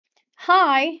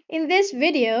Hi, in this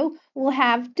video, we'll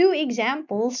have two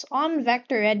examples on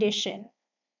vector addition.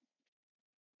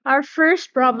 Our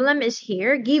first problem is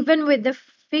here, given with the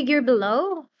figure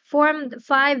below, form the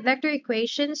 5 vector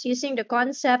equations using the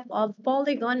concept of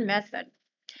Polygon method.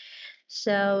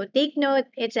 So take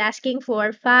note, it's asking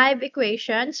for 5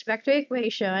 vector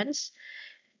equations,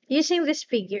 using this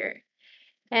figure.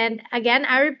 And again,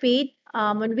 I repeat,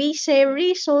 when we say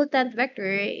resultant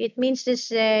vector, it means to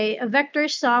say a vector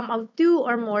sum of 2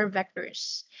 or more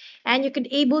vectors. And you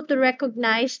could able to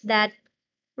recognize that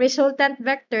resultant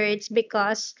vector, it's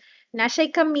because nasa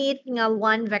kamit nga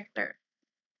one vector.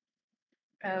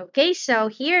 Okay, so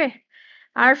here,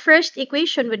 our first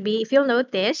equation would be, if you'll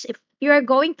notice, if you are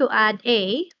going to add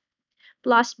A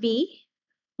plus B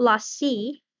plus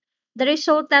C, the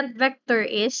resultant vector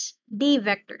is D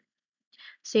vector.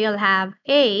 So you'll have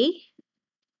A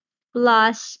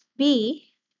plus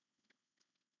B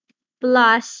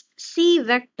plus C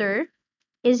vector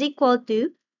is equal to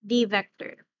D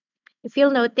vector. If you'll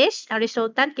notice, ang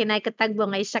resultant kinay katagbo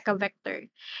nga isa ka vector.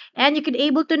 And you could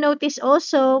able to notice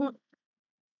also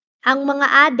ang mga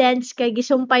addends kay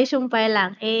gisumpay-sumpay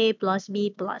lang A plus B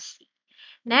plus C.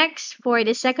 Next, for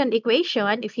the second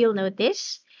equation, if you'll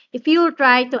notice, if you'll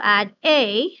try to add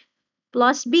A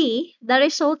plus B, the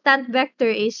resultant vector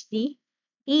is the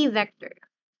E vector.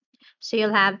 So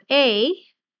you'll have A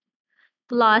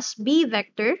plus B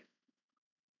vector.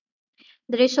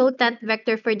 The resultant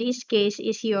vector for this case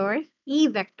is your E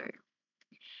vector.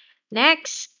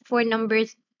 Next, for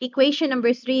equation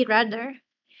number 3 rather,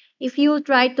 if you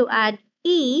try to add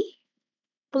E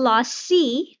plus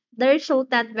C, the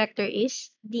resultant vector is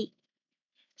D.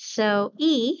 So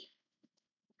E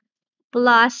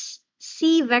plus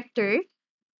C vector,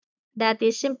 that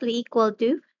is simply equal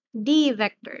to D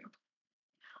vector.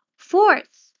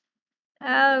 Fourth,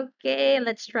 okay,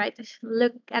 let's try to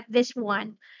look at this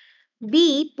one.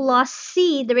 B plus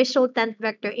C, the resultant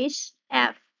vector is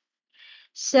F.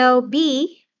 So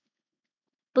B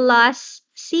plus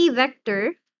C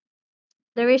vector,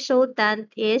 the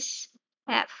resultant is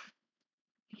F.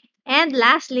 And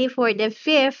lastly, for the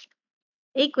fifth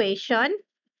equation,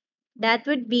 that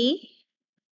would be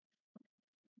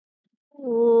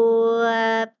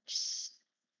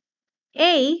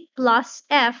A plus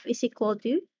F is equal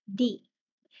to D.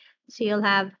 So you'll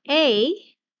have A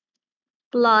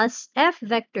plus F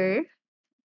vector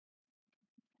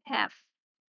F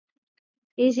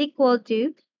is equal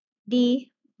to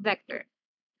D vector.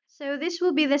 So this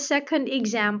will be the second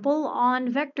example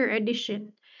on vector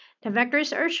addition. The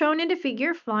vectors are shown in the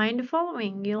figure. Find the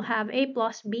following. You'll have A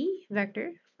plus B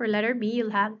vector. For letter B,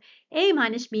 you'll have A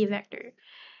minus B vector.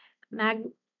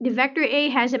 The vector A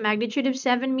has a magnitude of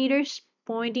 7 meters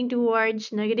pointing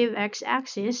towards negative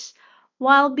x-axis,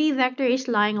 while B vector is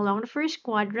lying along the first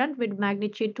quadrant with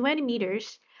magnitude 20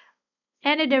 meters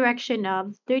and a direction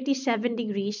of 37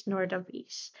 degrees north of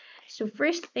east. So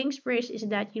first things first is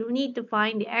that you'll need to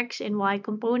find the x and y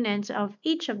components of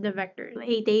each of the vectors.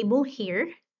 A table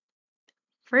here.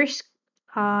 First,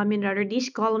 this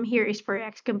column here is for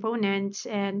x components,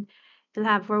 and you'll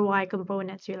have for y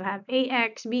components. You'll have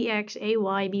ax, bx, ay,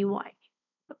 by.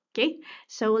 Okay,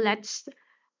 so let's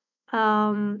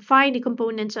find the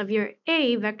components of your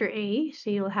A, vector A. So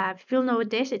if you'll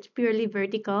notice, it's purely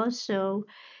vertical, so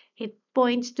it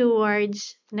points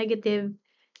towards negative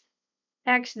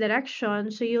x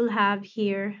direction. So you'll have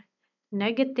here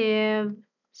negative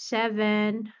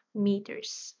 7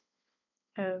 meters.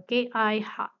 Okay, I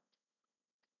hat.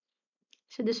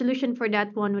 So the solution for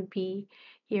that one would be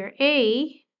here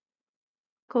A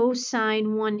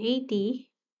cosine 180.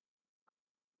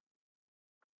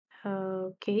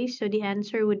 Okay, so the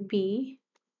answer would be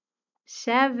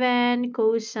 7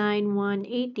 cosine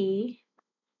 180.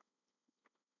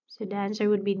 So the answer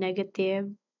would be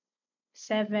negative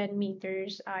 7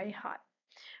 meters I hat.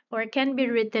 Or it can be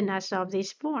written as of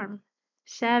this form.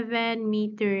 7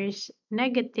 meters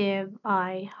negative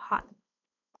I hat.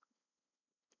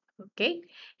 Okay,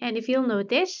 and if you'll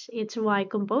notice, it's y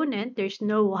component. There's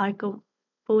no y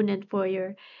component for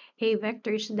your A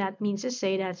vectors. That means to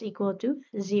say that's equal to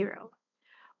 0.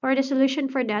 Or the solution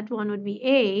for that one would be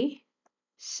A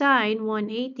sine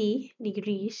 180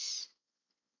 degrees.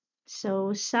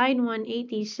 So sine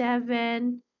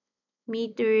 187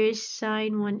 meters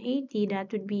sine 180,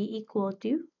 that would be equal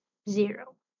to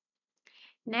 0.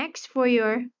 Next, for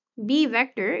your B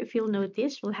vector, if you'll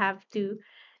notice, we'll have to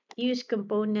use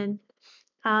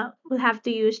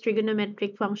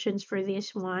trigonometric functions for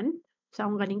this one. So,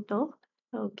 ang ganito.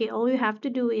 Okay, all you have to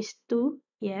do is to,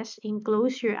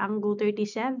 enclose your angle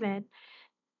 37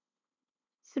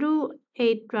 through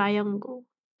a triangle.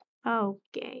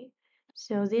 Okay,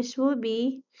 So this will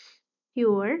be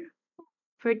your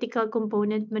vertical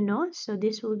component mo, no? So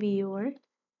this will be your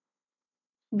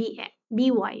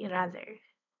by rather.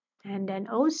 And then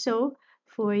also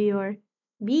for your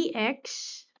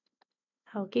bx,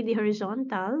 okay, the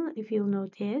horizontal, if you'll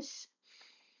notice,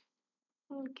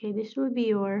 okay, this will be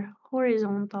your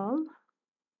horizontal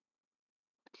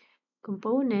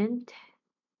component.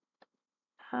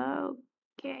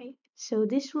 Okay, so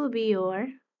this will be your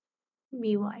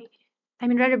by. I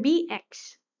mean rather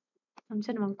bx.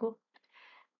 Saan naman ko?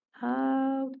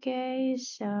 Okay,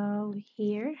 so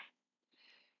here,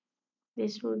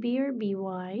 this will be your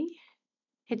by.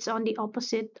 It's on the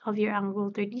opposite of your angle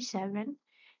 37.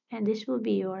 And this will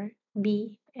be your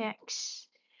bx.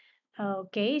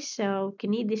 Okay, so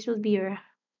this will be your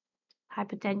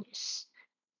hypotenuse.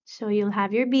 So you'll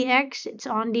have your bx. It's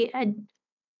on the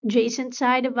adjacent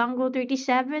side of angle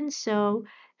 37. So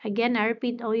again, I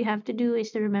repeat, all you have to do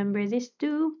is to remember these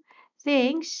two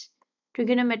things.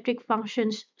 Trigonometric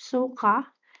functions SOHCAHTOA.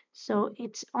 So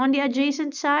it's on the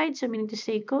adjacent side, so meaning to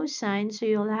say cosine. So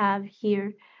you'll have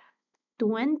here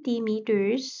 20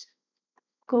 meters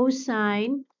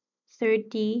cosine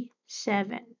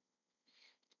 37.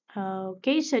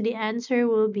 Okay, so the answer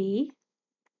will be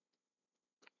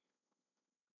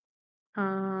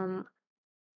um,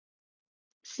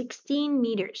 16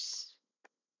 meters.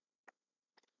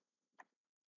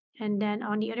 And then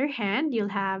on the other hand, you'll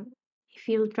have, if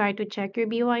you'll try to check your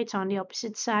BY, it's on the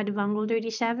opposite side of angle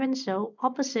 37, so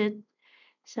opposite,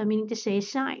 so meaning to say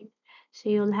sine. So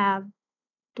you'll have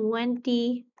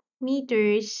 20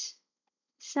 meters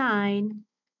sine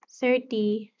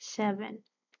 37.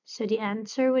 So the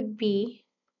answer would be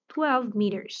 12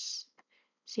 meters.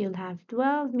 So you'll have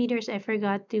 12 meters. I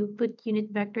forgot to put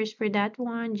unit vectors for that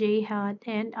one, j hat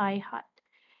and I hat.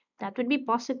 That would be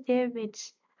positive.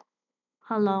 It's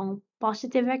along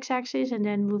positive x-axis and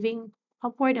then moving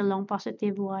upward along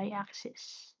positive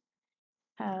y-axis.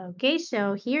 Okay,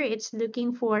 so here it's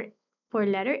looking for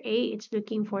letter A, it's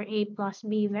looking for A plus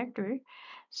B vector.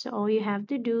 So all you have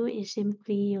to do is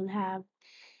simply you'll have,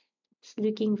 it's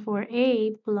looking for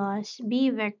A plus B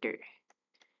vector.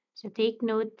 So take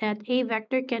note that A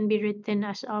vector can be written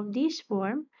as of this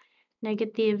form,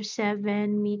 negative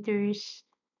 7 meters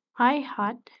I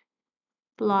hat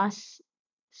plus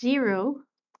 0.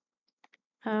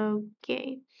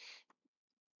 Okay.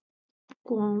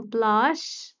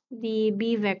 Plus the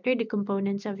B vector, the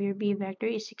components of your B vector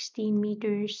is 16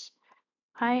 meters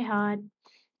I hat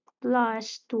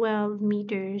plus 12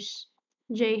 meters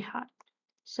J hat.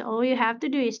 So all you have to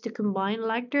do is to combine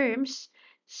like terms.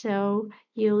 So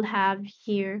you'll have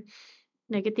here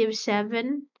negative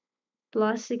 7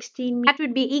 plus 16 meters. That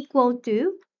would be equal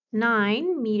to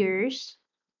 9 meters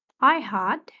I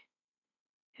hat.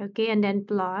 Okay, and then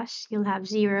plus, you'll have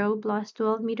 0 plus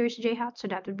 12 meters j hat. So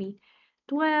that would be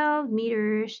 12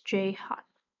 meters j hat.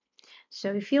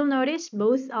 So if you'll notice,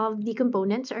 both of the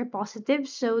components are positive.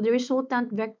 So the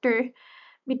resultant vector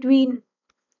between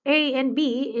A and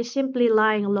B is simply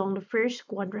lying along the first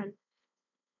quadrant.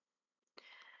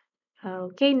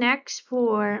 Okay, next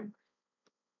for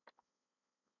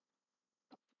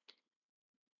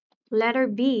letter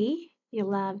B,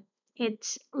 you'll have,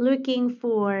 it's looking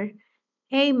for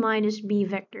A minus B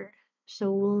vector.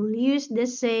 So we'll use the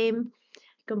same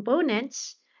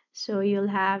components. So you'll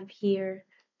have here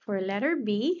for letter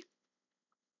B,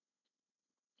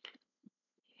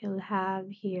 you'll have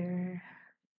here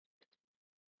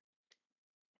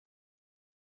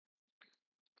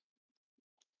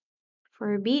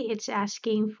for B, it's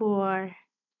asking for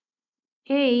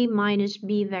A minus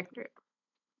B vector.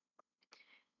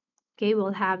 Okay,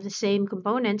 we'll have the same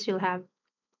components. You'll have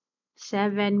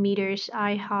 7 meters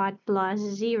I hat plus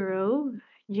 0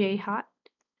 j hat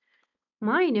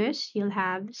minus, you'll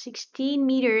have 16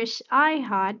 meters I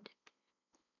hat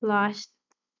plus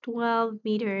 12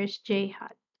 meters j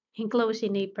hat enclosed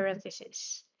in a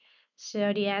parenthesis.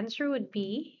 So the answer would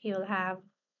be, you'll have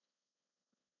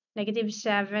negative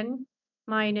 7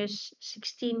 minus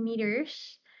 16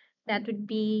 meters. That would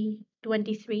be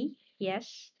 23,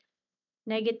 yes.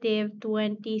 Negative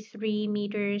 23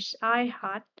 meters I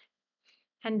hat.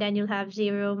 And then you'll have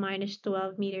 0 minus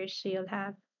 12 meters. So you'll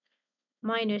have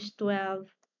minus 12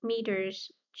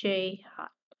 meters j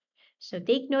hat. So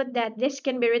take note that this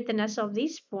can be written as of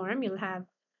this form. You'll have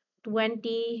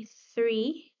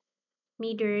 23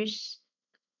 meters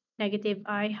negative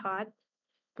I hat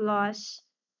plus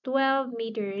 12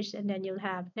 meters, and then you'll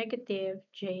have negative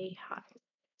j hat.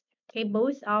 Okay,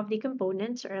 both of the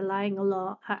components are lying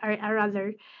along, are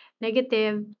rather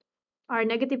negative, are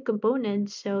negative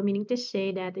components, so meaning to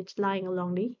say that it's lying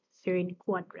along the third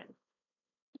quadrant.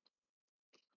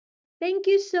 Thank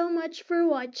you so much for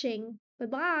watching. Bye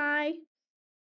bye.